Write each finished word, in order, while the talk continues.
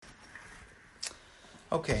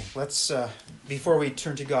Okay, let's, before we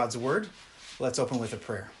turn to God's Word, let's open with a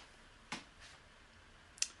prayer.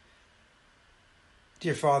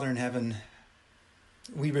 Dear Father in heaven,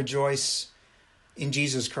 we rejoice in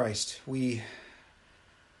Jesus Christ.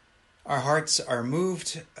 Our hearts are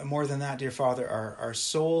moved. More than that, dear Father, our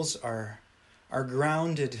souls are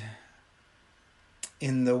grounded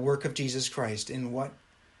in the work of Jesus Christ, in what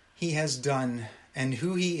he has done and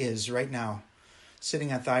who he is right now,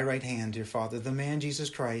 sitting at thy right hand, dear Father, the man Jesus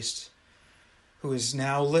Christ, who is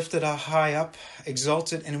now lifted high up,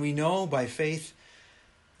 exalted, and we know by faith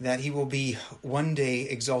that he will be one day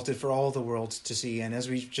exalted for all the world to see. And as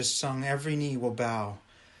we just sung, every knee will bow,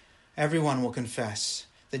 everyone will confess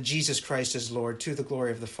that Jesus Christ is Lord, to the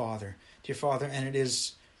glory of the Father. Dear Father, and it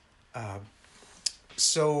is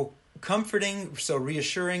so comforting, so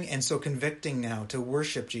reassuring, and so convicting now to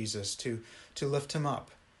worship Jesus, to lift him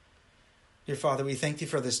up. Dear Father, we thank thee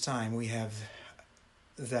for this time we have,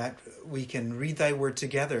 that we can read thy word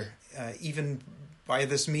together, even by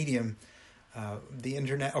this medium, the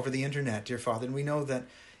internet, over the internet, dear Father. And we know that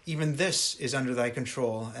even this is under thy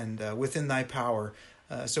control and within thy power.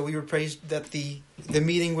 So we would pray that the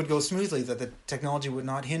meeting would go smoothly, that the technology would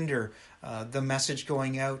not hinder the message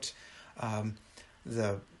going out,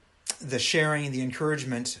 the sharing, the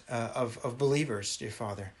encouragement of believers, dear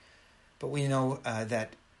Father. But we know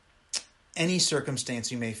that any circumstance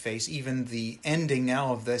you may face, even the ending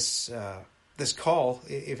now of this call,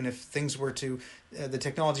 even if things were to, the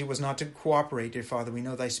technology was not to cooperate, dear Father, we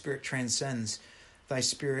know thy Spirit transcends. Thy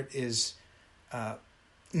Spirit is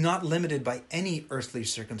not limited by any earthly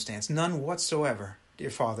circumstance, none whatsoever, dear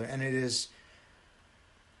Father, and it is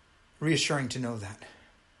reassuring to know that.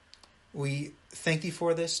 We thank thee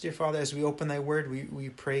for this, dear Father. As we open thy word, we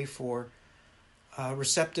pray for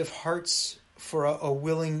receptive hearts, for a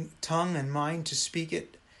willing tongue and mind to speak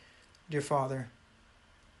it, dear Father.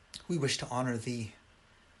 We wish to honor thee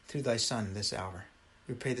through thy Son this hour.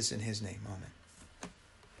 We pray this in his name. Amen.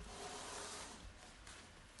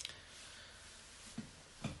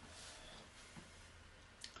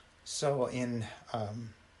 So in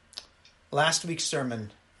last week's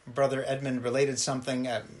sermon, Brother Edmund related something,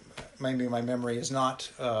 maybe my memory is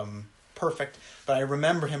not perfect, but I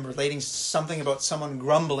remember him relating something about someone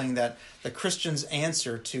grumbling that the Christian's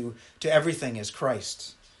answer to everything is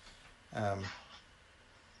Christ.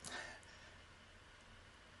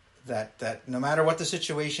 That no matter what the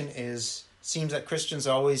situation is, seems that Christians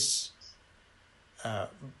always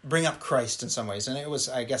bring up Christ in some ways, and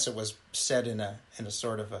I guess it was said in a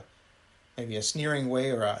sort of maybe a sneering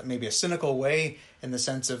way, or maybe a cynical way, in the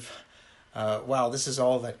sense of, wow, this is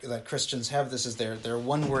all that Christians have. This is their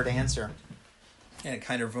one-word answer. And it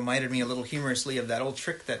kind of reminded me a little humorously of that old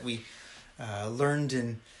trick that we learned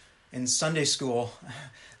in Sunday school,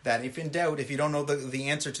 that if in doubt, if you don't know the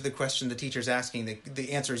answer to the question the teacher's asking,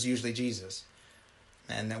 the answer is usually Jesus.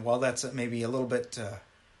 And while that's maybe a little bit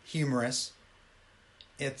humorous,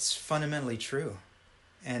 it's fundamentally true.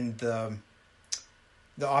 And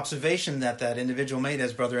the observation that individual made,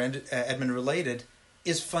 as Brother Edmund related,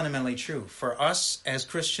 is fundamentally true. For us as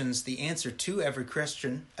Christians, the answer to every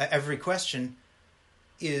question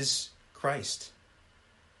is Christ.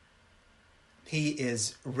 He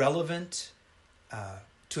is relevant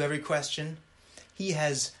to every question. He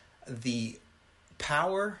has the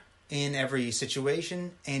power in every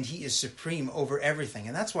situation, and he is supreme over everything.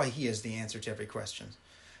 And that's why he is the answer to every question.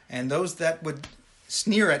 And those that would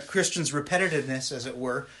sneer at Christians' repetitiveness, as it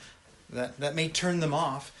were, that may turn them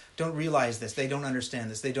off, don't realize this. They don't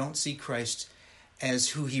understand this. They don't see Christ as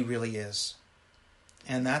who he really is.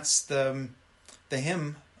 And that's the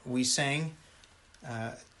hymn we sang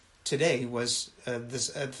today was this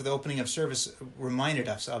for the opening of service, reminded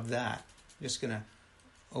us of that. I'm just going to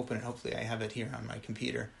open it. Hopefully I have it here on my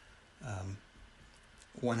computer.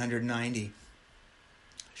 190. I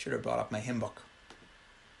should have brought up my hymn book.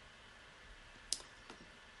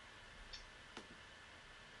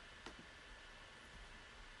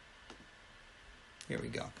 Here we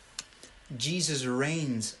go. Jesus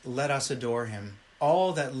reigns, let us adore him.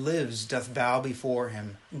 All that lives doth bow before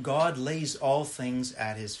him. God lays all things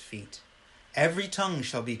at his feet. Every tongue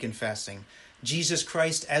shall be confessing, Jesus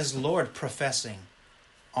Christ as Lord professing.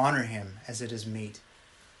 Honor him as it is meet.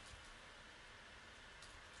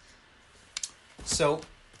 So,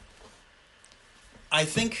 I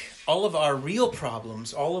think all of our real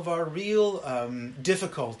problems, all of our real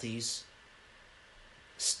difficulties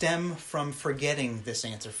stem from forgetting this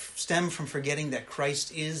answer, stem from forgetting that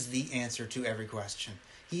Christ is the answer to every question.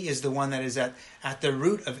 He is the one that is at the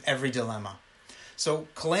root of every dilemma. So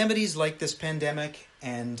calamities like this pandemic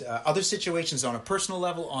and other situations on a personal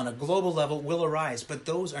level, on a global level, will arise. But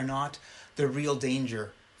those are not the real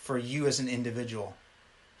danger for you as an individual,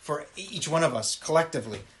 for each one of us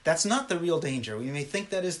collectively. That's not the real danger. We may think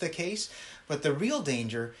that is the case, but the real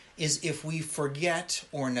danger is if we forget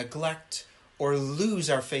or neglect or lose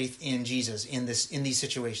our faith in Jesus in these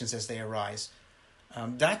situations as they arise.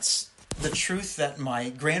 That's the truth that my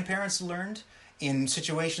grandparents learned in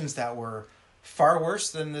situations that were far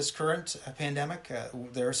worse than this current pandemic.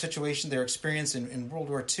 Their experience in World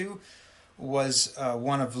War II was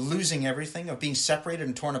one of losing everything, of being separated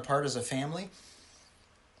and torn apart as a family,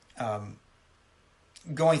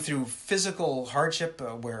 going through physical hardship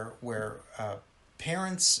where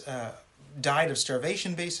parents died of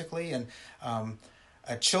starvation, basically, and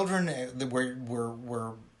children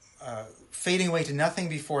were fading away to nothing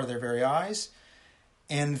before their very eyes.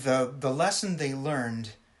 And the lesson they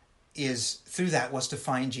learned was to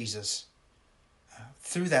find Jesus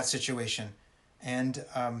through that situation. And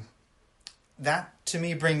that to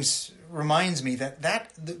me reminds me that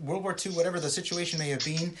World War II, whatever the situation may have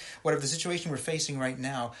been, whatever the situation we're facing right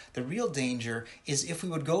now, the real danger is if we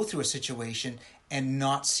would go through a situation and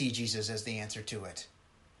not see Jesus as the answer to it.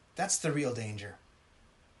 That's the real danger.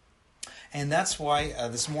 And that's why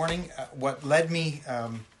this morning, what led me,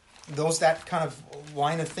 that kind of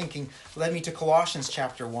line of thinking led me to Colossians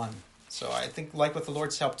chapter 1. So I think, like with the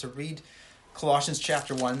Lord's help, to read Colossians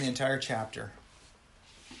chapter 1, the entire chapter.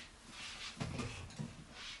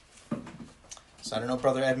 So I don't know,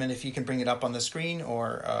 Brother Edmund, if you can bring it up on the screen,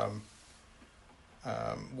 or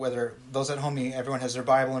whether those at home, everyone has their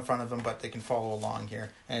Bible in front of them, but they can follow along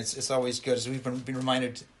here. And it's always good, as we've been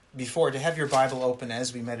reminded before, to have your Bible open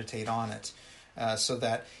as we meditate on it, so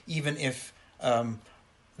that even if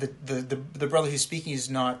the brother who's speaking is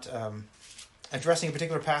not addressing a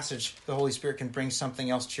particular passage, the Holy Spirit can bring something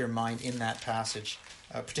else to your mind in that passage,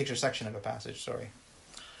 a particular section of a passage,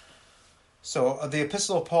 So the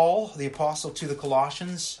Epistle of Paul, the Apostle to the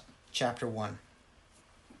Colossians, chapter 1.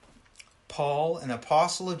 Paul, an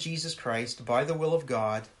apostle of Jesus Christ, by the will of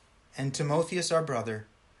God, and Timotheus our brother,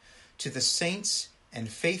 to the saints and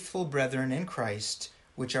faithful brethren in Christ,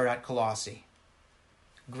 which are at Colossae.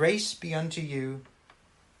 Grace be unto you,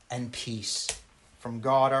 and peace from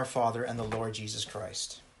God our Father and the Lord Jesus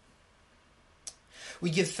Christ. We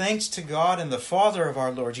give thanks to God and the Father of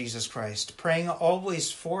our Lord Jesus Christ, praying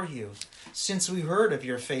always for you, since we heard of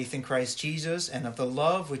your faith in Christ Jesus and of the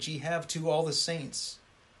love which ye have to all the saints,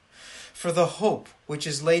 for the hope which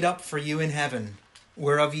is laid up for you in heaven,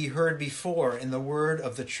 whereof ye heard before in the word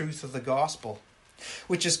of the truth of the gospel,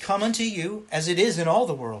 which is come unto you as it is in all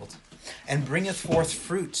the world, and bringeth forth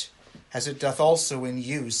fruit, as it doth also in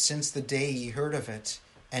you, since the day ye heard of it,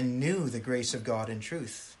 and knew the grace of God in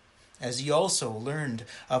truth, as ye also learned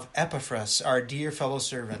of Epaphras, our dear fellow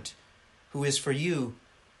servant, who is for you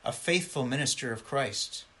a faithful minister of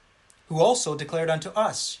Christ, who also declared unto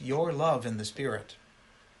us your love in the Spirit.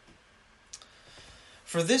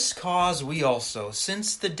 For this cause we also,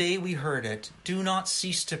 since the day we heard it, do not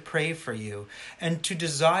cease to pray for you, and to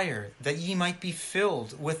desire that ye might be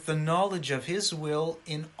filled with the knowledge of his will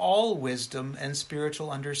in all wisdom and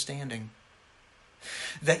spiritual understanding,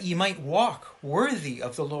 that ye might walk worthy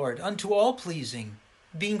of the Lord, unto all pleasing,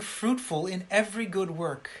 being fruitful in every good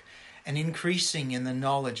work, and increasing in the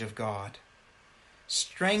knowledge of God,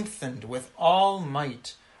 strengthened with all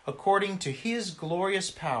might, according to his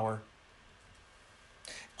glorious power,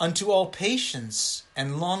 unto all patience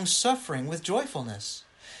and long-suffering with joyfulness,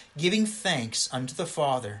 giving thanks unto the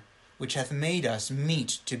Father, which hath made us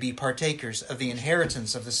meet to be partakers of the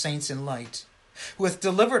inheritance of the saints in light, who hath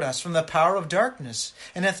delivered us from the power of darkness,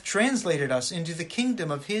 and hath translated us into the kingdom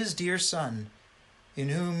of his dear Son, in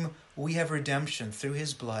whom we have redemption through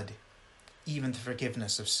his blood, even the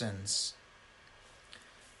forgiveness of sins,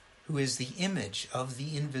 who is the image of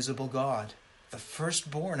the invisible God, the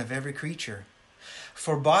firstborn of every creature.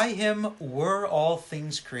 For by him were all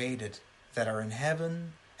things created, that are in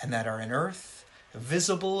heaven and that are in earth,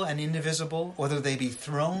 visible and invisible, whether they be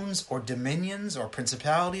thrones or dominions or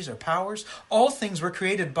principalities or powers. All things were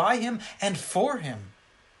created by him and for him.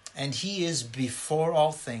 And he is before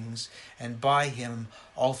all things, and by him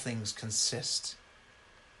all things consist.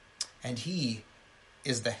 And he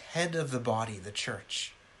is the head of the body, the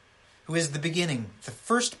church, who is the beginning, the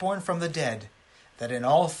firstborn from the dead, that in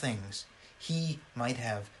all things he might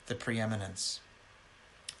have the preeminence.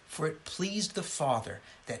 For it pleased the Father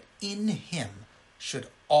that in him should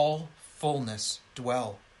all fullness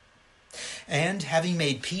dwell. And having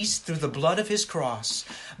made peace through the blood of his cross,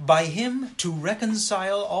 by him to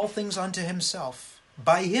reconcile all things unto himself.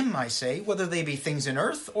 By him, I say, whether they be things in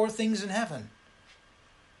earth or things in heaven.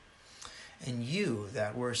 And you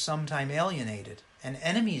that were sometime alienated and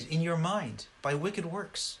enemies in your mind by wicked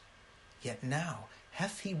works, yet now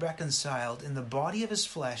hath he reconciled in the body of his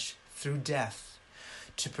flesh through death,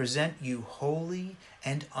 to present you holy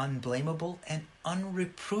and unblameable and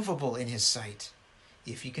unreprovable in his sight,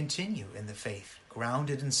 if ye continue in the faith,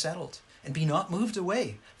 grounded and settled, and be not moved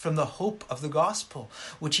away from the hope of the gospel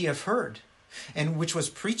which ye have heard, and which was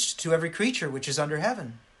preached to every creature which is under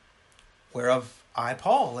heaven, whereof I,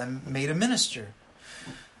 Paul, am made a minister,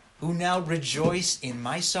 who now rejoice in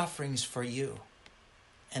my sufferings for you,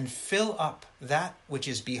 and fill up that which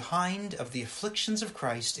is behind of the afflictions of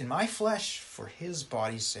Christ in my flesh for his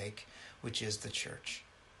body's sake, which is the church,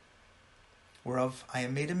 whereof I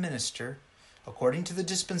am made a minister, according to the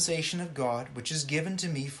dispensation of God, which is given to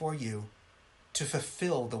me for you, to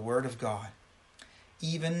fulfill the word of God,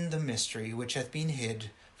 even the mystery which hath been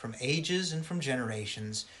hid from ages and from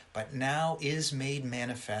generations, but now is made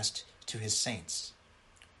manifest to his saints,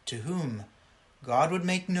 to whom God would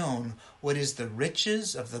make known what is the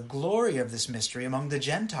riches of the glory of this mystery among the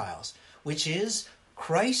Gentiles, which is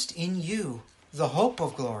Christ in you, the hope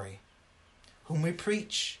of glory, whom we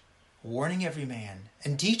preach, warning every man,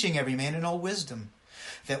 and teaching every man in all wisdom,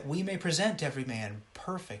 that we may present every man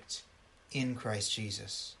perfect in Christ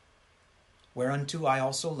Jesus. Whereunto I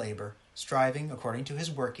also labor, striving according to his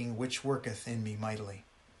working, which worketh in me mightily.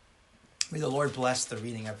 May the Lord bless the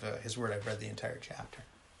reading of his word. I've read the entire chapter.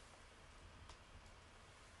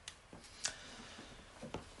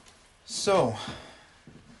 So,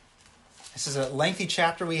 this is a lengthy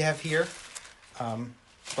chapter we have here,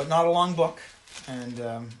 but not a long book. And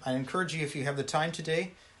I encourage you, if you have the time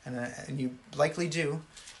today, and you likely do,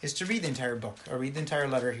 is to read the entire book, or read the entire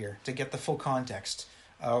letter here, to get the full context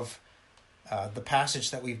of the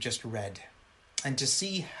passage that we've just read, and to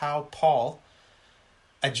see how Paul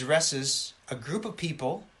addresses a group of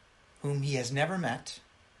people whom he has never met,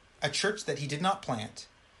 a church that he did not plant,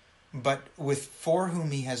 but for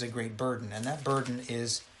whom he has a great burden. And that burden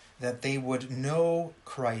is that they would know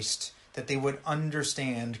Christ, that they would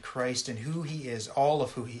understand Christ and who he is, all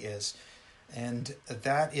of who he is. And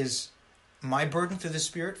that is my burden through the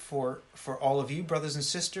Spirit for all of you, brothers and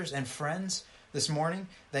sisters and friends, this morning,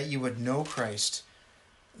 that you would know Christ,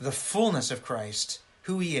 the fullness of Christ,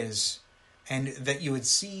 who he is, and that you would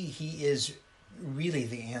see he is really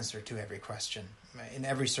the answer to every question in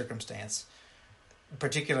every circumstance,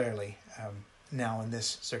 particularly now in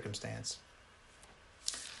this circumstance.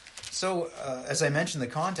 So, as I mentioned, the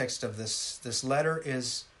context of this letter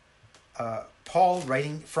is Paul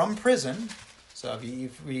writing from prison. So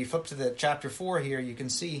if we flip to the chapter 4 here, you can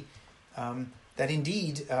see that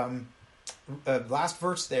indeed, last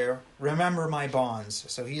verse there, remember my bonds.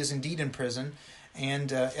 So he is indeed in prison.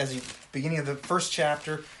 And as the beginning of the first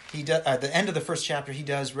chapter, at the end of the first chapter, he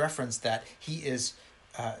does reference that he is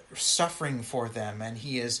suffering for them, and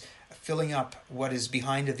he is filling up what is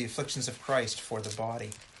behind of the afflictions of Christ for the body.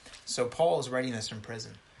 So Paul is writing this from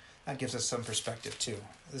prison. That gives us some perspective too.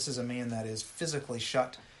 This is a man that is physically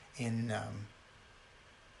shut in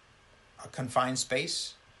a confined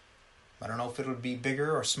space. I don't know if it would be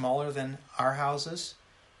bigger or smaller than our houses,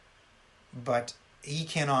 but he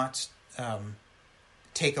cannot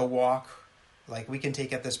take a walk like we can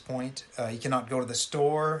take at this point. He cannot go to the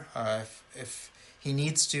store if he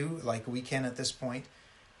needs to, like we can at this point.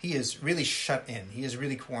 He is really shut in. He is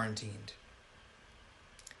really quarantined.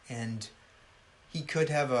 And he could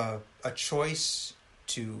have a choice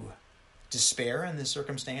to despair in this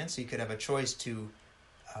circumstance. He could have a choice to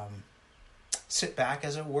sit back,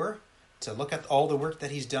 as it were, to look at all the work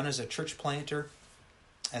that he's done as a church planter,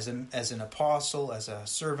 as an apostle, as a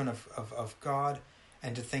servant of God,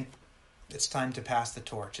 and to think it's time to pass the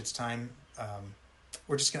torch. It's time.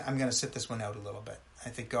 I'm going to sit this one out a little bit. I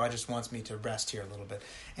think God just wants me to rest here a little bit,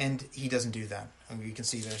 and he doesn't do that. And you can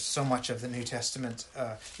see there's so much of the New Testament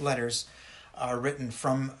letters are written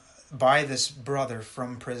by this brother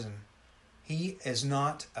from prison. He is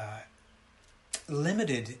not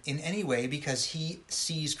limited in any way because he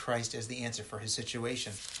sees Christ as the answer for his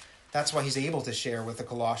situation. That's why he's able to share with the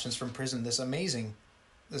Colossians from prison this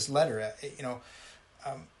letter.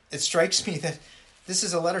 It strikes me that this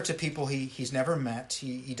is a letter to people he's never met.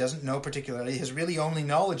 He doesn't know particularly. His really only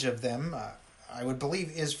knowledge of them, I would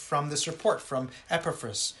believe, is from this report from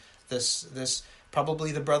Epaphras, this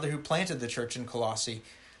probably the brother who planted the church in Colossae,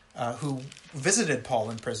 who visited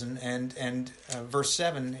Paul in prison, and verse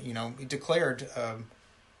 7, he declared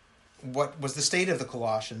what was the state of the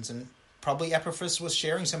Colossians, and probably Epaphras was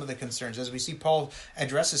sharing some of the concerns. As we see, Paul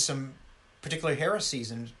addresses some particular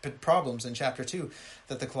heresies and problems in chapter 2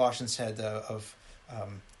 that the Colossians had of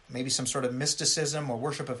maybe some sort of mysticism or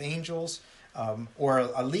worship of angels, or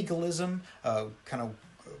a legalism, kind of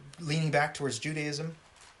leaning back towards Judaism.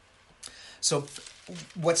 So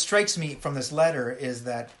what strikes me from this letter is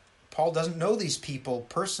that Paul doesn't know these people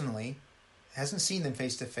personally, hasn't seen them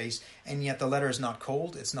face to face, and yet the letter is not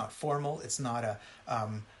cold, it's not formal, it's not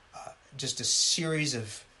just a series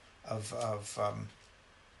of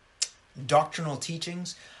doctrinal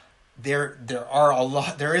teachings. There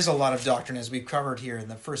is a lot of doctrine, as we've covered here in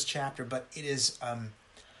the first chapter, but it is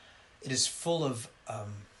full of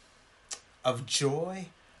joy,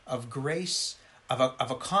 of grace,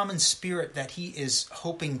 of a common spirit that he is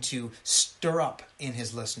hoping to stir up in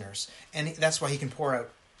his listeners, and that's why he can pour out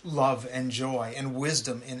love and joy and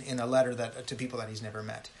wisdom in a letter that to people that he's never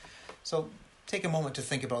met. So take a moment to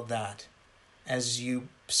think about that as you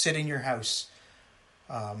sit in your house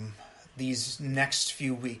these next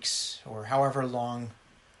few weeks, or however long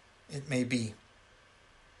it may be.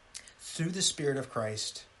 Through the Spirit of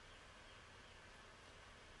Christ,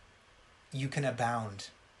 you can abound.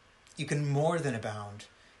 You can more than abound.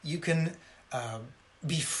 You can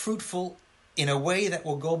be fruitful in a way that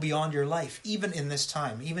will go beyond your life, even in this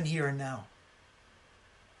time, even here and now.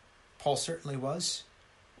 Paul certainly was.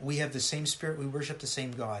 We have the same Spirit. We worship the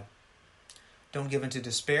same God. Don't give in to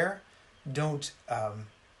despair. Don't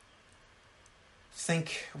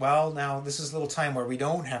think, well, now this is a little time where we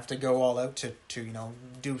don't have to go all out to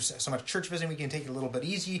do so much church visiting. We can take it a little bit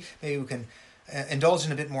easy. Maybe we can indulge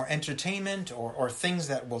in a bit more entertainment or things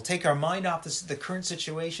that will take our mind off the current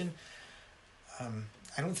situation.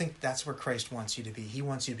 I don't think that's where Christ wants you to be. He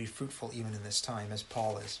wants you to be fruitful even in this time, as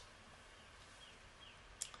Paul is.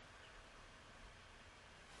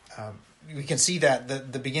 We can see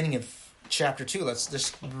that the beginning of chapter 2. Let's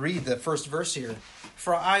just read the first verse here.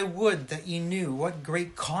 For I would that ye knew what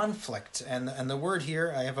great conflict, and the word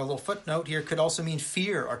here, I have a little footnote here, could also mean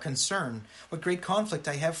fear or concern. What great conflict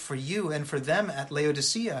I have for you and for them at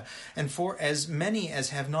Laodicea, and for as many as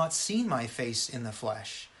have not seen my face in the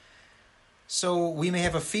flesh. So we may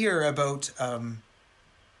have a fear about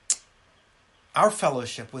our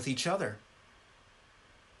fellowship with each other.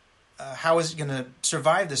 How is it going to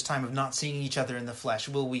survive this time of not seeing each other in the flesh?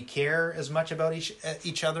 Will we care as much about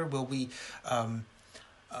each other? Will we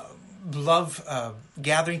love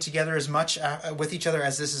gathering together as much with each other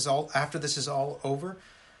as this is all after this is all over?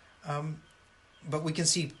 But we can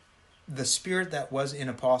see the spirit that was in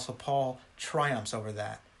Apostle Paul triumphs over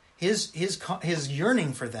that. His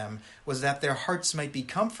yearning for them was that their hearts might be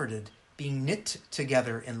comforted, being knit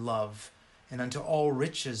together in love, and unto all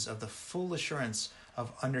riches of the full assurance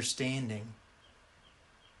of understanding,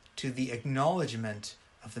 to the acknowledgement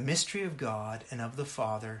of the mystery of God and of the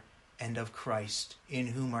Father and of Christ, in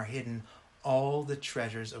whom are hidden all the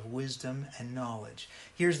treasures of wisdom and knowledge.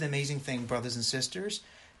 Here's the amazing thing, brothers and sisters.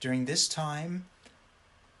 During this time,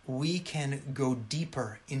 we can go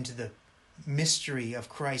deeper into the mystery of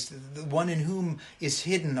Christ, the one in whom is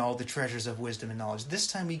hidden all the treasures of wisdom and knowledge. This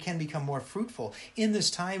time we can become more fruitful. In this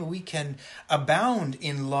time we can abound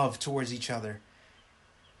in love towards each other.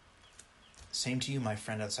 Same to you, my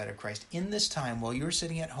friend outside of Christ. In this time, while you're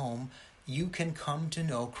sitting at home, you can come to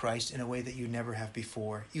know Christ in a way that you never have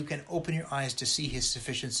before. You can open your eyes to see his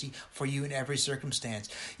sufficiency for you in every circumstance.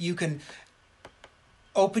 You can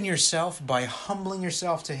open yourself by humbling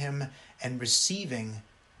yourself to him and receiving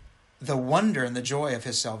the wonder and the joy of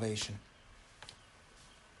his salvation.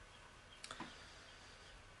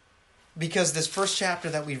 Because this first chapter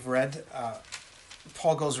that we've read,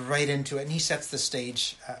 Paul goes right into it and he sets the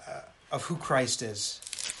stage of who Christ is.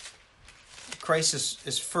 Christ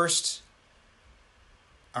is first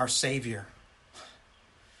our Savior.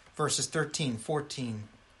 Verses 13, 14.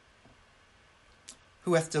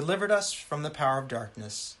 Who hath delivered us from the power of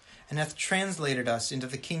darkness, and hath translated us into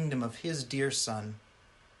the kingdom of his dear Son,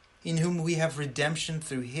 in whom we have redemption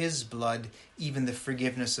through his blood, even the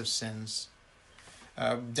forgiveness of sins.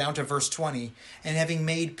 Down to verse 20. And having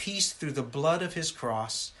made peace through the blood of his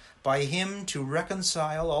cross, by him to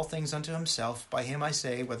reconcile all things unto himself. By him I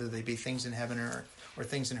say, whether they be things in heaven or earth, or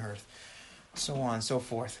things in earth. So on and so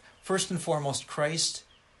forth. First and foremost, Christ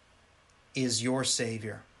is your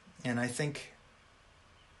Savior. And I think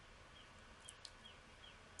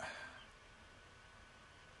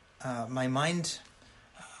my mind,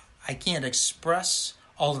 I can't express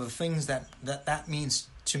all of the things that means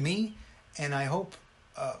to me. And I hope,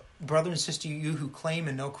 brother and sister, you who claim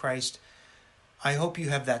and know Christ, I hope you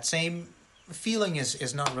have that same feeling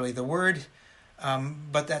is not really the word,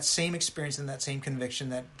 but that same experience and that same conviction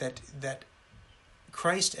that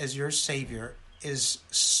Christ as your Savior is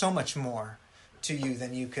so much more to you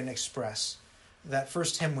than you can express. That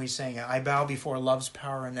first hymn we sang, I bow before love's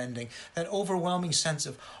power unending, that overwhelming sense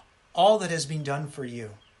of all that has been done for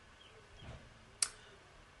you.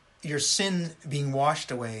 Your sin being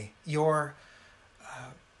washed away, your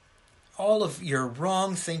all of your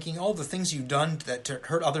wrong thinking, all the things you've done that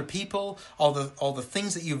hurt other people, all the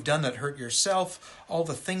things that you've done that hurt yourself, all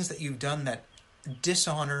the things that you've done that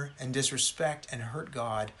dishonor and disrespect and hurt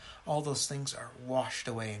God, all those things are washed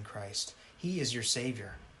away in Christ. He is your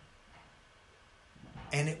Savior.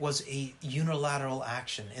 And it was a unilateral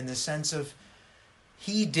action in the sense of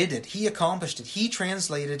He did it. He accomplished it. He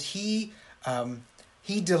translated. He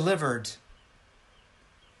delivered.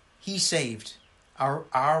 He saved.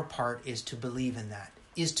 Our part is to believe in that.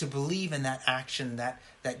 Is to believe in that action, that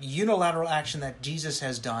unilateral action that Jesus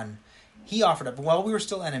has done. He offered up. While we were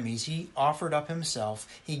still enemies, He offered up Himself.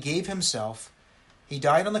 He gave Himself. He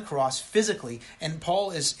died on the cross physically, and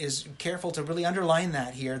Paul is careful to really underline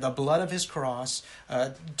that here. The blood of His cross,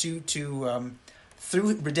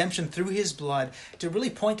 through redemption through His blood, to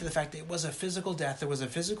really point to the fact that it was a physical death. There was a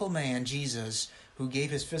physical man, Jesus, who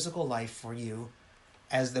gave His physical life for you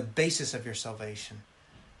as the basis of your salvation.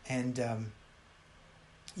 And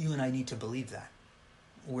you and I need to believe that.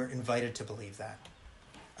 We're invited to believe that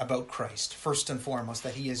about Christ, first and foremost,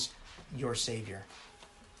 that He is your Savior.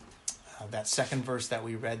 That second verse that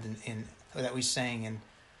we read that we sang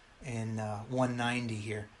in 190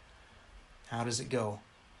 here. How does it go?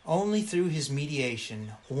 Only through His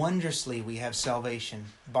mediation, wondrously we have salvation,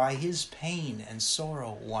 by His pain and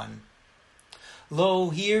sorrow won.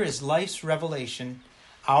 Lo, here is life's revelation,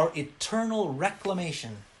 our eternal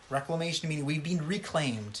reclamation. Reclamation meaning we've been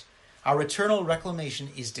reclaimed. Our eternal reclamation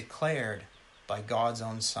is declared by God's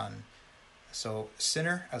own Son. So,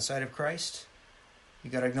 sinner outside of Christ, you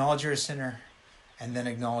got to acknowledge you're a sinner, and then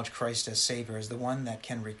acknowledge Christ as Savior, as the one that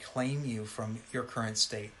can reclaim you from your current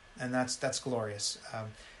state, and that's glorious.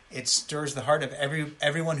 It stirs the heart of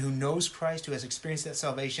everyone who knows Christ, who has experienced that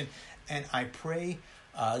salvation, and I pray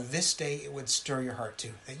this day it would stir your heart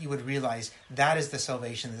too, that you would realize that is the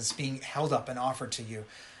salvation that's being held up and offered to you.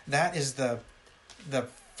 That is the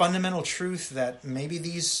fundamental truth that maybe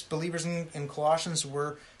these believers in Colossians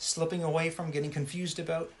were slipping away from, getting confused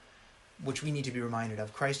about, which we need to be reminded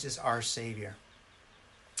of. Christ is our Savior.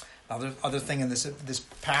 Other thing in this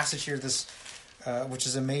passage here, which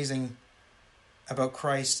is amazing about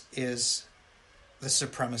Christ, is the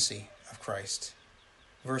supremacy of Christ.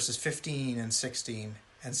 Verses 15 and 16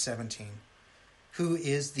 and 17. Who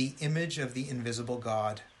is the image of the invisible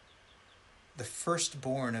God, the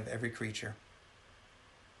firstborn of every creature.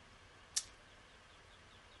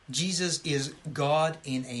 Jesus is God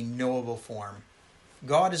in a knowable form.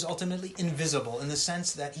 God is ultimately invisible in the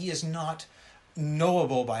sense that He is not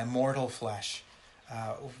knowable by mortal flesh.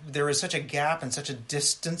 There is such a gap and such a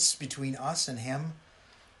distance between us and Him.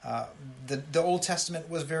 The Old Testament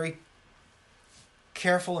was very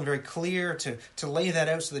careful and very clear to lay that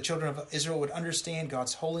out so the children of Israel would understand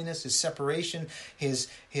God's holiness, His separation, His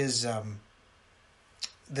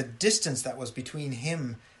the distance that was between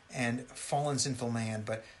Him and fallen sinful man.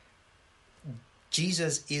 But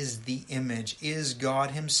Jesus is the image, is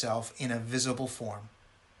God Himself in a visible form.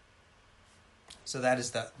 So that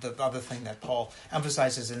is the other thing that Paul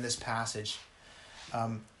emphasizes in this passage.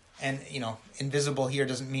 And invisible here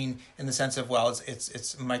doesn't mean in the sense of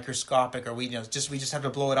it's microscopic, or we just have to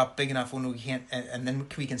blow it up big enough when we can't, and then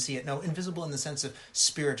we can see it. No, invisible in the sense of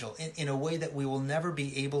spiritual, in a way that we will never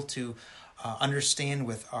be able to understand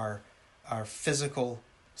with our physical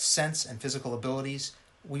sense and physical abilities.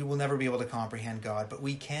 We will never be able to comprehend God, but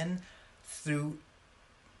we can through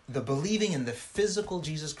the believing in the physical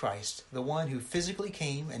Jesus Christ, the one who physically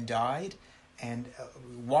came and died and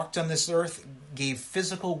walked on this earth, gave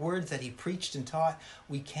physical words that He preached and taught.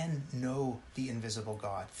 We can know the invisible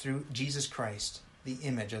God through Jesus Christ, the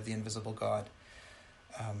image of the invisible God.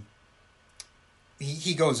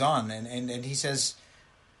 He goes on and he says,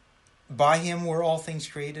 by Him were all things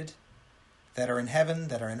created, that are in heaven,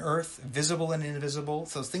 that are in earth, visible and invisible,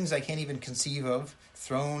 those things I can't even conceive of,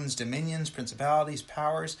 thrones, dominions, principalities,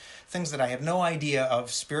 powers, things that I have no idea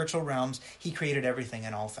of, spiritual realms. He created everything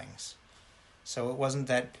and all things. So it wasn't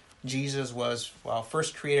that Jesus was,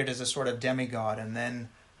 first created as a sort of demigod and then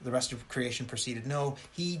the rest of creation proceeded. No,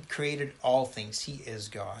 He created all things. He is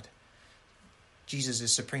God. Jesus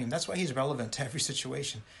is supreme. That's why He's relevant to every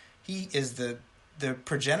situation. He is the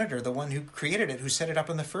progenitor, the one who created it, who set it up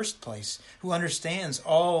in the first place, who understands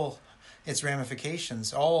all its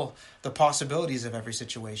ramifications, all the possibilities of every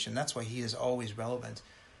situation. That's why He is always relevant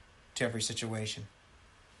to every situation.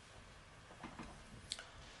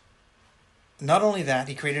 Not only that,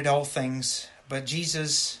 He created all things, but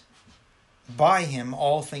Jesus By him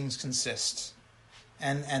all things consist.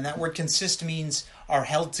 And that word consist means are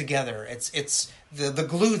held together. It's the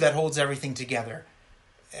glue that holds everything together.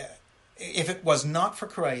 If it was not for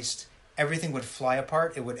Christ, everything would fly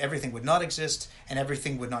apart, everything would not exist, and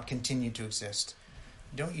everything would not continue to exist.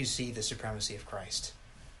 Don't you see the supremacy of Christ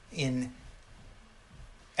in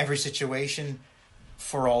every situation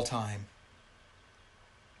for all time?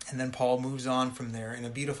 And then Paul moves on from there in a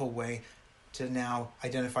beautiful way to now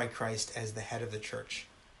identify Christ as the head of the church.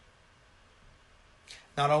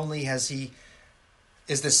 Not only is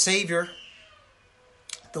the Savior,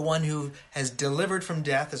 the one who has delivered from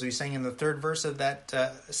death, as we sang in the third verse of that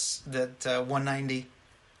 190,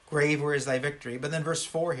 grave, where is thy victory? But then verse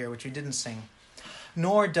 4 here, which we didn't sing.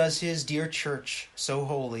 Nor does his dear church, so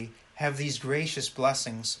holy, have these gracious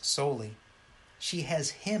blessings solely. She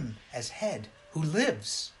has him as head, who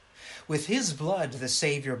lives. With his blood the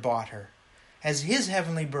Savior bought her. As his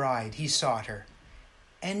heavenly bride he sought her.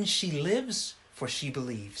 And she lives, for she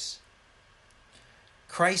believes.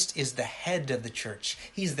 Christ is the head of the church.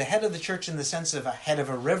 He's the head of the church in the sense of a head of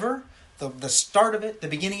a river, the start of it, the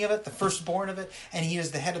beginning of it, the firstborn of it. And he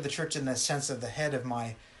is the head of the church in the sense of the head of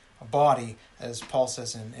my body, as Paul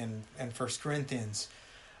says in 1 Corinthians.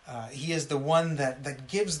 He is the one that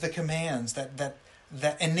gives the commands, that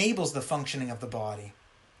enables the functioning of the body,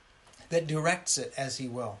 that directs it as he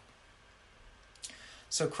will.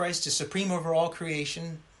 So Christ is supreme over all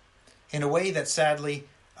creation in a way that sadly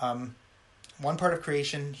one part of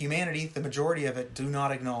creation, humanity, the majority of it, do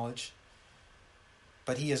not acknowledge.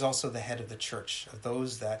 But he is also the head of the church, of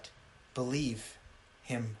those that believe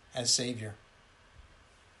him as Savior.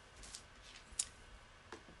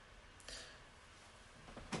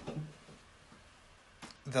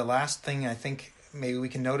 The last thing I think maybe we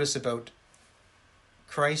can notice about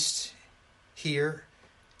Christ here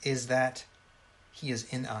is that he is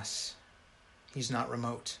in us. He's not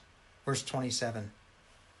remote. Verse 27.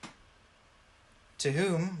 To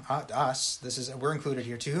whom, us, we're included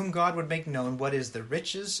here, to whom God would make known what is the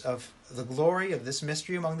riches of the glory of this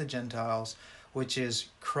mystery among the Gentiles, which is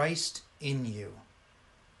Christ in you,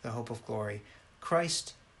 the hope of glory.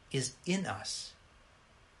 Christ is in us.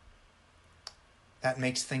 That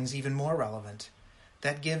makes things even more relevant.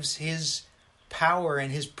 That gives his power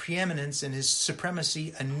and his preeminence and his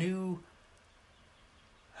supremacy a new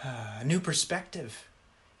perspective.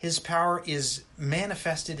 His power is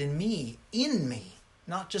manifested in me,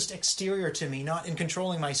 not just exterior to me, not in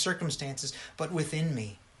controlling my circumstances, but within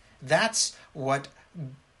me. That's what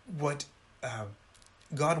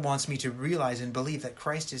God wants me to realize and believe, that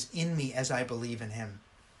Christ is in me as I believe in him.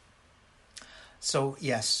 So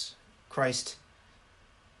yes, Christ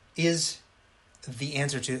is the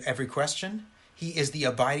answer to every question. He is the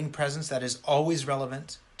abiding presence that is always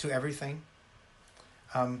relevant to everything.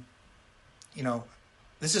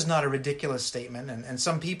 This is not a ridiculous statement, and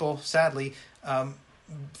some people, sadly,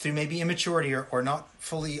 through maybe immaturity or not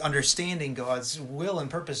fully understanding God's will and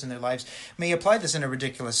purpose in their lives, may apply this in a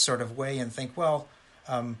ridiculous sort of way and think,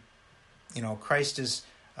 Christ is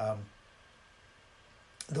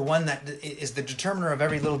the one that is the determiner of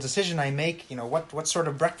every little decision I make. What sort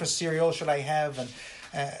of breakfast cereal should I have, and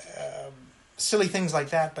silly things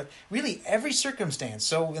like that. But really, every circumstance.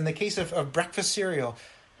 So in the case of breakfast cereal,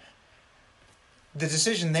 the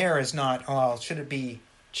decision there is not, should it be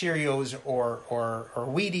Cheerios or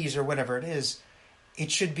Wheaties or whatever it is.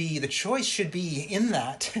 The choice should be in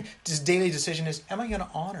that this daily decision is, am I going to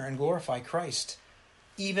honor and glorify Christ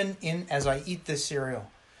even as I eat this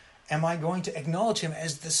cereal? Am I going to acknowledge him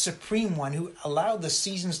as the supreme one who allowed the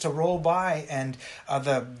seasons to roll by and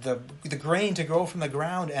the grain to grow from the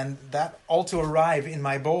ground and that all to arrive in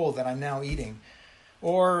my bowl that I'm now eating?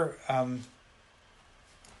 Or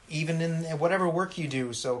even in whatever work you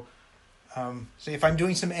do. So if I'm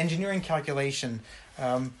doing some engineering calculation,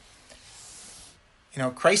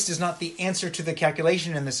 Christ is not the answer to the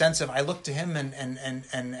calculation in the sense of I look to him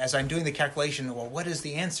and as I'm doing the calculation, well, what is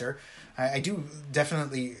the answer? I do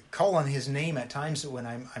definitely call on his name at times when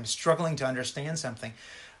I'm struggling to understand something.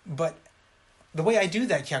 But the way I do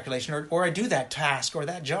that calculation or I do that task or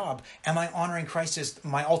that job, am I honoring Christ as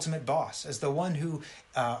my ultimate boss, as the one who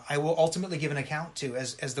I will ultimately give an account to,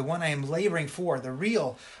 as the one I am laboring for, the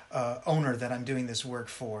real owner that I'm doing this work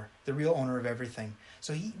for, the real owner of everything.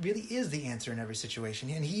 So he really is the answer in every situation,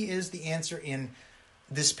 and he is the answer in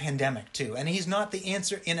this pandemic too. And he's not the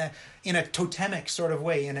answer in a totemic sort of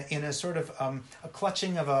way, in a sort of a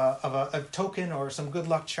clutching of a token or some good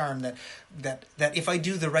luck charm that if I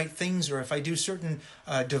do the right things or if I do certain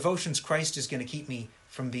devotions, Christ is going to keep me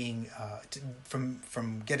from being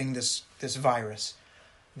from getting this virus.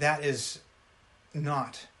 That is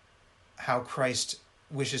not how Christ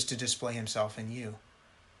wishes to display himself in you.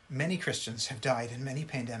 Many Christians have died in many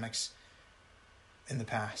pandemics in the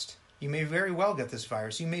past. You may very well get this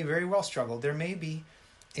virus. You may very well struggle. There may be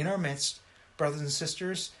in our midst brothers and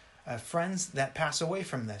sisters, friends that pass away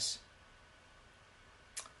from this.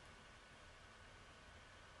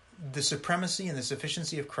 The supremacy and the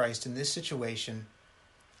sufficiency of Christ in this situation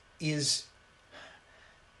is,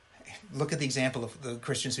 look at the example of the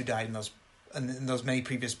Christians who died in those many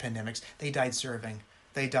previous pandemics. They died serving.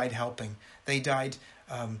 They died helping. They died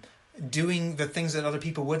doing the things that other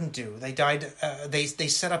people wouldn't do. They died. They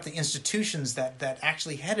set up the institutions that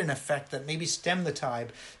actually had an effect that maybe stemmed the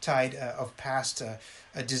tide of past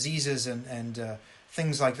diseases and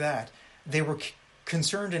things like that. They were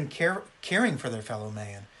concerned and caring for their fellow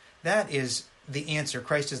man. That is the answer.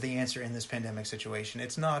 Christ is the answer in this pandemic situation.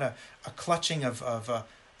 It's not a clutching of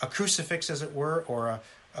a crucifix, as it were, or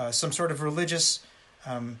some sort of religious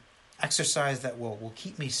exercise that will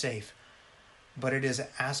keep me safe. But it is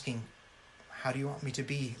asking, how do you want me to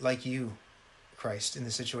be like you, Christ, in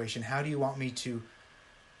this situation? How do you want me to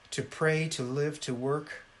pray, to live, to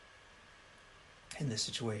work in this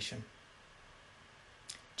situation?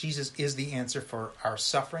 Jesus is the answer for our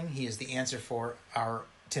suffering. He is the answer for our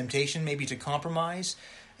temptation, maybe to compromise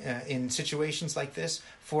in situations like this.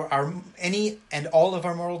 For any and all of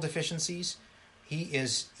our moral deficiencies, he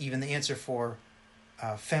is even the answer for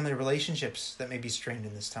family relationships that may be strained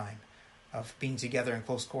in this time of being together in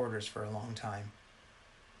close quarters for a long time.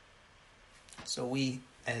 So we,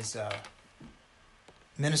 as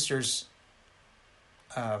ministers,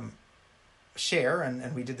 share,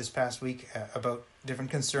 and we did this past week, about different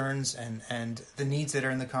concerns and the needs that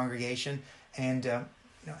are in the congregation. And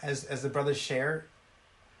as the brothers share,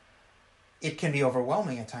 it can be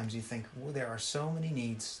overwhelming at times. You think, well, there are so many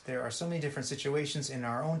needs. There are so many different situations in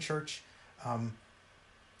our own church.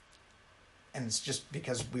 And it's just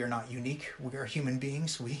because we are not unique. We are human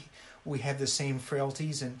beings. We have the same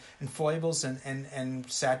frailties and foibles.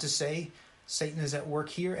 And sad to say, Satan is at work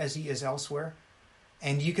here as he is elsewhere.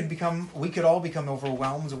 And we could all become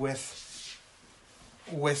overwhelmed with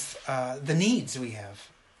the needs we have.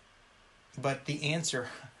 But the answer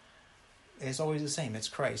is always the same. It's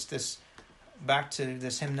Christ. Back to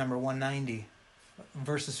this hymn number 190,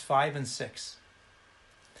 verses 5 and 6.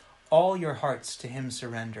 All your hearts to him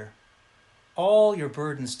surrender. All your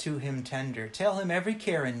burdens to him tender. Tell him every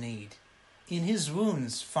care and need. In his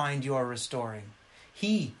wounds find your restoring.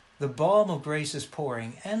 He, the balm of grace is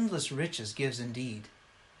pouring. Endless riches gives indeed.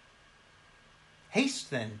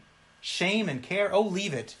 Haste then. Shame and care, oh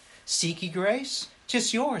leave it. Seek ye grace?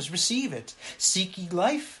 'Tis yours, receive it. Seek ye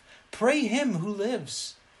life? Pray him who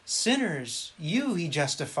lives. Sinners, you he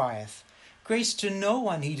justifieth. Grace to no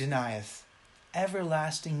one he denieth.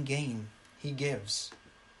 Everlasting gain he gives.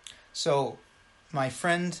 So, my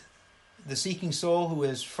friend, the seeking soul who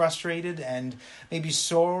is frustrated and maybe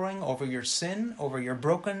sorrowing over your sin, over your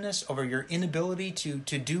brokenness, over your inability to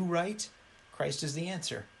do right, Christ is the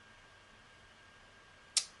answer.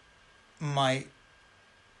 My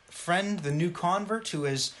friend, the new convert who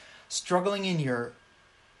is struggling in your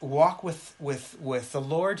walk with the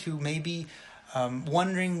Lord, who may be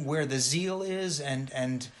wondering where the zeal is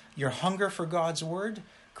and your hunger for God's word,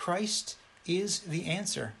 Christ is the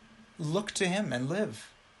answer. Look to him and live.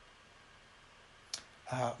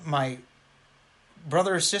 My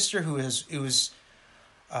brother or sister who is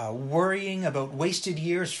worrying about wasted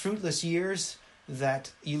years, fruitless years,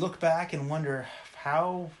 that you look back and wonder,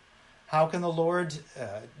 how can the Lord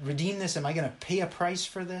redeem this? Am I going to pay a price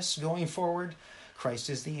for this going forward? Christ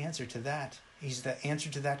is the answer to that. He's the answer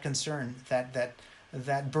to that concern,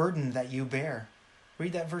 that burden that you bear.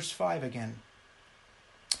 Read that verse 5 again.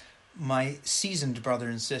 My seasoned brother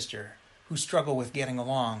and sister who struggle with getting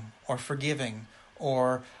along or forgiving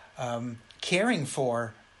or caring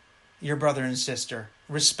for your brother and sister,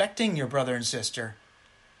 respecting your brother and sister.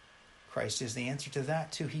 Christ is the answer to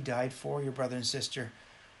that too. He died for your brother and sister.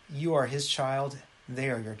 You are his child. They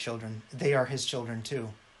are your children. They are his children too.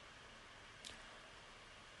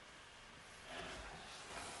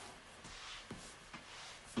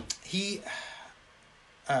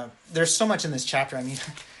 There's so much in this chapter. I mean,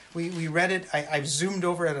 we read it. I've zoomed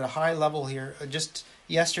over it at a high level here. Just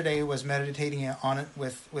yesterday I was meditating on it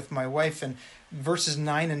with my wife, and verses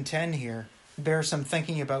 9 and 10 here bear some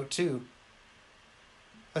thinking about too.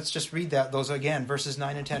 Let's just read those again, verses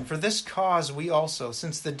 9 and 10. For this cause we also,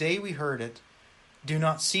 since the day we heard it, do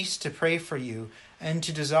not cease to pray for you, and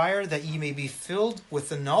to desire that ye may be filled with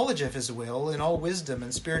the knowledge of his will in all wisdom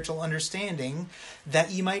and spiritual understanding,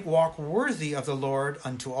 that ye might walk worthy of the Lord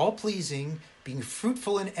unto all pleasing, being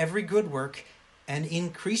fruitful in every good work, and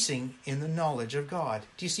increasing in the knowledge of God.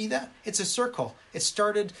 Do you see that? It's a circle. It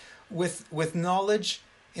started with knowledge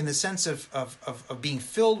in the sense of being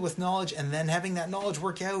filled with knowledge, and then having that knowledge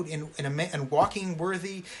work out and walking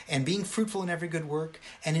worthy and being fruitful in every good work,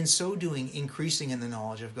 and in so doing increasing in the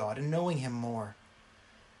knowledge of God and knowing him more.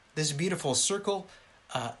 This beautiful circle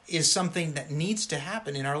is something that needs to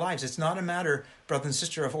happen in our lives. It's not a matter, brother and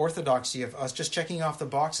sister, of orthodoxy, of us just checking off the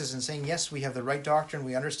boxes and saying, yes, we have the right doctrine,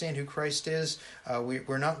 we understand who Christ is,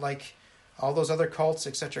 we're not like all those other cults,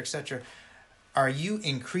 etc., etc. Are you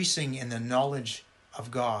increasing in the knowledge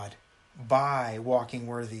of God by walking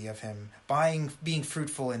worthy of him, by being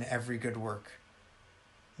fruitful in every good work?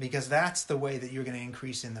 Because that's the way that you're going to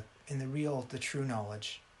increase in the true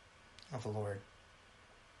knowledge of the Lord.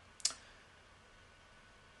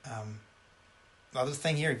 Other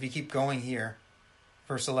thing here, if you keep going here,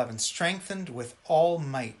 verse 11, strengthened with all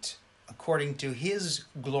might according to his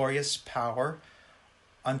glorious power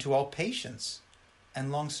unto all patience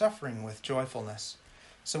and long-suffering with joyfulness.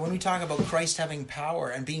 So when we talk about Christ having power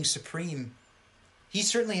and being supreme, he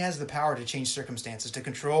certainly has the power to change circumstances, to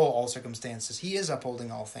control all circumstances. He is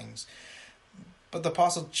upholding all things. But the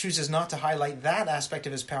apostle chooses not to highlight that aspect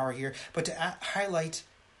of his power here, but to highlight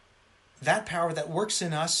that power that works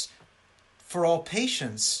in us for all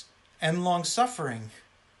patience and long-suffering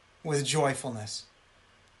with joyfulness.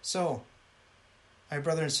 So, my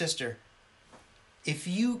brother and sister, if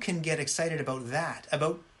you can get excited about that,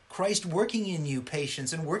 about Christ working in you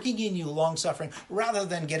patience and working in you long-suffering, rather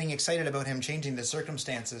than getting excited about him changing the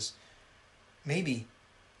circumstances, maybe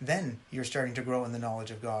then you're starting to grow in the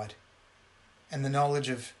knowledge of God and the knowledge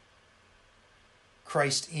of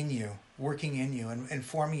Christ in you, working in you and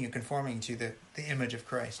forming you, conforming to the image of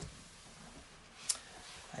Christ.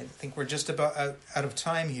 I think we're just about out of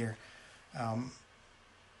time here.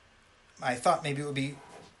 I thought maybe it would be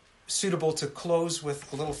suitable to close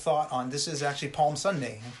with a little thought on, this is actually Palm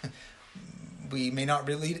Sunday. We may not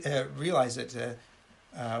really realize it.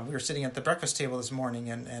 We were sitting at the breakfast table this morning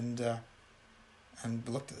and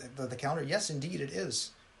looked at the calendar. Yes, indeed, it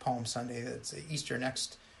is Palm Sunday. It's Easter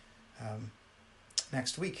next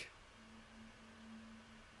week.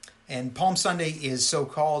 And Palm Sunday is so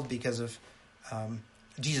called because of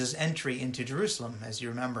Jesus' entry into Jerusalem. As you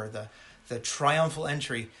remember, the triumphal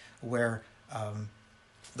entry where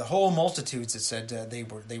the whole multitudes, it said, they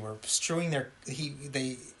were strewing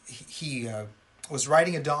he was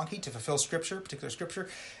riding a donkey to fulfill particular scripture,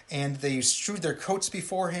 and they strewed their coats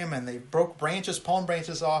before him, and they broke palm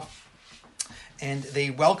branches off, and they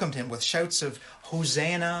welcomed him with shouts of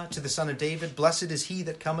Hosanna to the Son of David. Blessed is he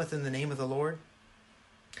that cometh in the name of the Lord.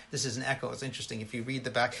 This is an echo. It's interesting. If you read the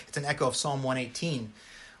back, it's an echo of Psalm 118,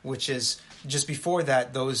 which is just before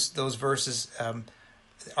that. Those verses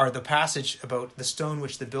are the passage about the stone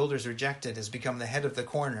which the builders rejected has become the head of the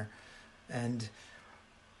corner. And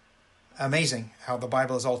amazing how the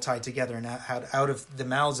Bible is all tied together, and how out of the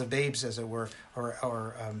mouths of babes, as it were,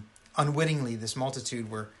 or unwittingly, this multitude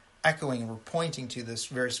were echoing and were pointing to this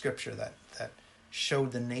very scripture that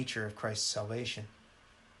showed the nature of Christ's salvation.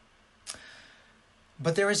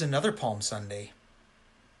 But there is another Palm Sunday.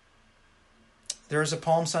 There is a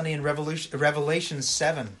Palm Sunday in Revelation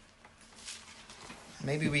 7.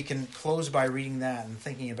 Maybe we can close by reading that and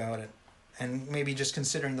thinking about it, and maybe just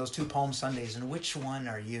considering those two Palm Sundays and which one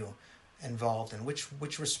are you involved in,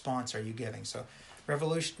 which response are you giving. So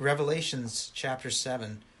Revelations chapter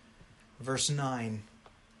 7, verse 9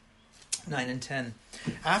 and 10.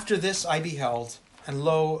 After this I beheld, and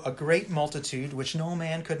lo, a great multitude, which no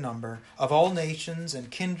man could number, of all nations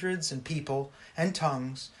and kindreds and people and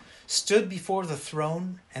tongues, stood before the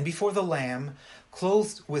throne and before the Lamb,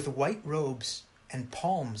 clothed with white robes and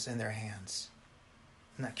palms in their hands.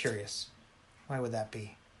 Isn't that curious? Why would that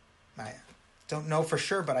be? I don't know for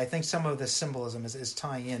sure, but I think some of the symbolism is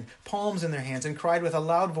tying in. Palms in their hands, and cried with a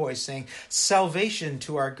loud voice, saying, Salvation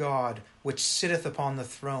to our God, which sitteth upon the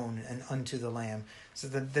throne, and unto the Lamb. So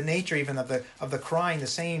the nature even of the crying, the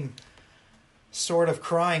same sort of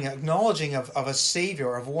crying, acknowledging of a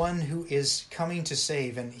Savior, of one who is coming to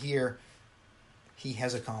save. And here, he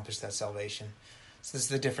has accomplished that salvation. So this is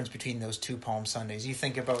the difference between those two Palm Sundays. You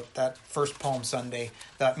think about that first Palm Sunday,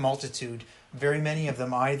 that multitude. Very many of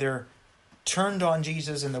them either turned on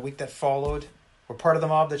Jesus in the week that followed, were part of the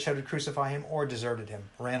mob that shouted, Crucify him, or deserted him,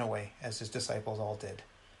 ran away, as his disciples all did.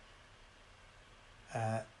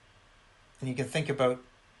 And you can think about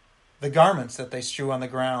the garments that they strew on the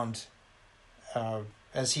ground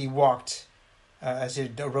as he walked, as he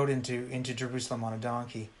rode into Jerusalem on a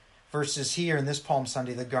donkey. Versus here in this Palm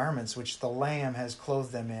Sunday, the garments which the Lamb has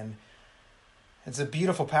clothed them in. It's a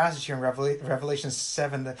beautiful passage here in Revelation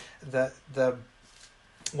 7. The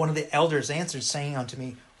One of the elders answered, saying unto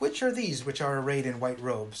me, Which are these which are arrayed in white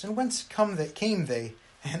robes? And whence came they?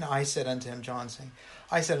 And I said unto him, John saying,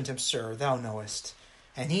 I said unto him, Sir, thou knowest.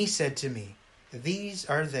 And he said to me, These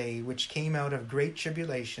are they which came out of great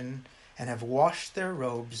tribulation, and have washed their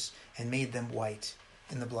robes, and made them white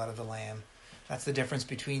in the blood of the Lamb. That's the difference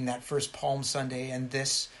between that first Palm Sunday and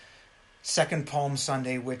this second Palm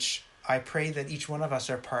Sunday, which I pray that each one of us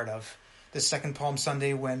are part of. The second Palm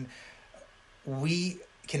Sunday, when we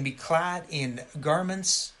can be clad in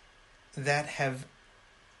garments that have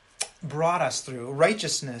brought us through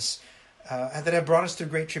righteousness, that have brought us through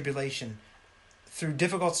great tribulation, through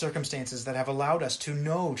difficult circumstances that have allowed us to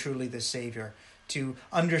know truly the Savior, to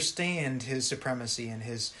understand his supremacy and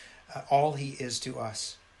his all he is to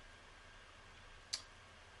us.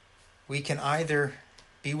 We can either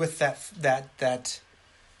be with that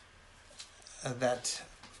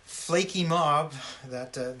flaky mob,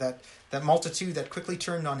 that multitude that quickly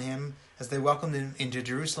turned on him as they welcomed him into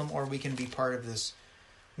Jerusalem, or we can be part of this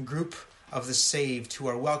group of the saved who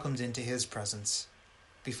are welcomed into his presence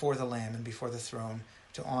before the Lamb and before the throne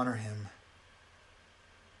to honor him.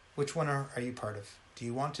 Which one are you part of? Do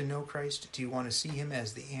you want to know Christ? Do you want to see him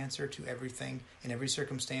as the answer to everything in every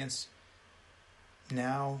circumstance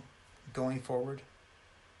now, going forward?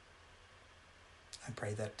 I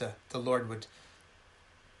pray that the Lord would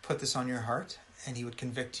put this on your heart, and he would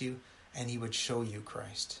convict you, and he would show you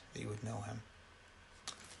Christ, that you would know him.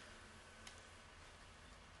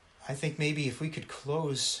 I think maybe if we could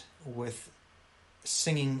close with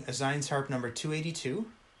singing Zion's Harp number 282,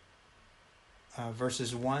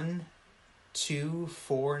 verses 1, 2,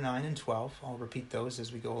 4, 9, and 12. I'll repeat those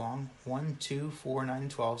as we go along. 1, 2, 4, 9,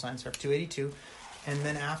 and 12, Zion's Harp 282. And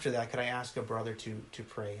then after that, could I ask a brother to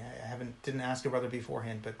pray? I didn't ask a brother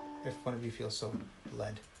beforehand, but if one of you feels so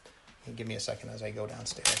led, give me a second as I go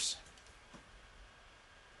downstairs.